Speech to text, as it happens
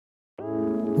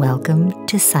Welcome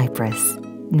to Cypress,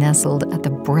 nestled at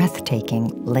the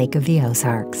breathtaking Lake of the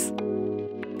Ozarks.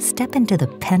 Step into the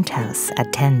penthouse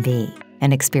at 10B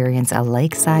and experience a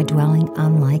lakeside dwelling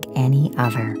unlike any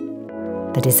other.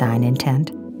 The design intent?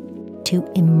 To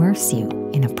immerse you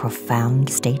in a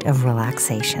profound state of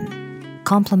relaxation,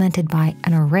 complemented by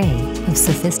an array of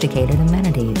sophisticated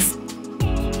amenities.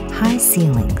 High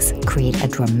ceilings create a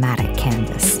dramatic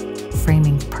canvas,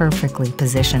 framing perfectly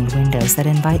positioned windows that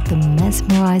invite the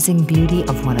mesmerizing beauty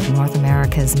of one of North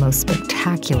America's most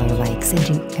spectacular lakes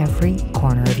into every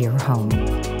corner of your home.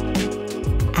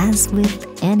 As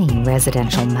with any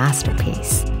residential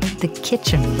masterpiece, the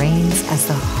kitchen reigns as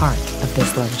the heart of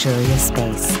this luxurious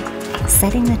space,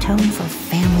 setting the tone for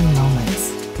family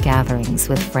moments, gatherings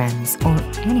with friends, or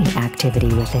any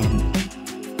activity within.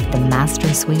 The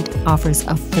Master Suite offers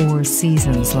a Four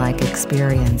Seasons-like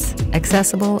experience,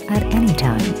 accessible at any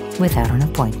time without an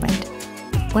appointment.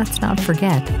 Let's not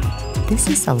forget, this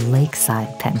is a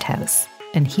Lakeside Penthouse,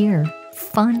 and here,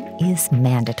 fun is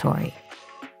mandatory.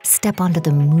 Step onto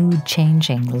the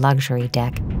mood-changing luxury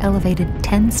deck, elevated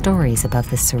 10 stories above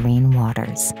the serene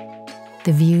waters.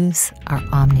 The views are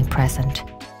omnipresent.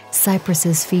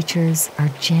 Cypress's features are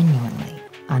genuinely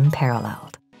unparalleled.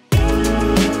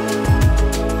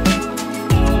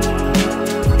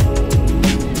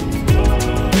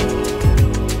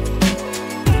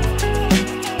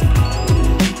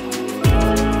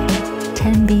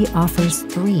 Offers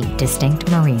 3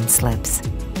 distinct marine slips,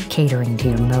 catering to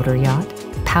your motor yacht,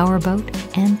 powerboat,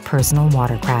 and personal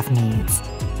watercraft needs.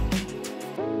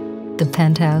 The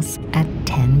penthouse at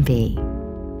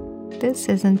 10B. This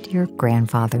isn't your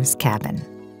grandfather's cabin.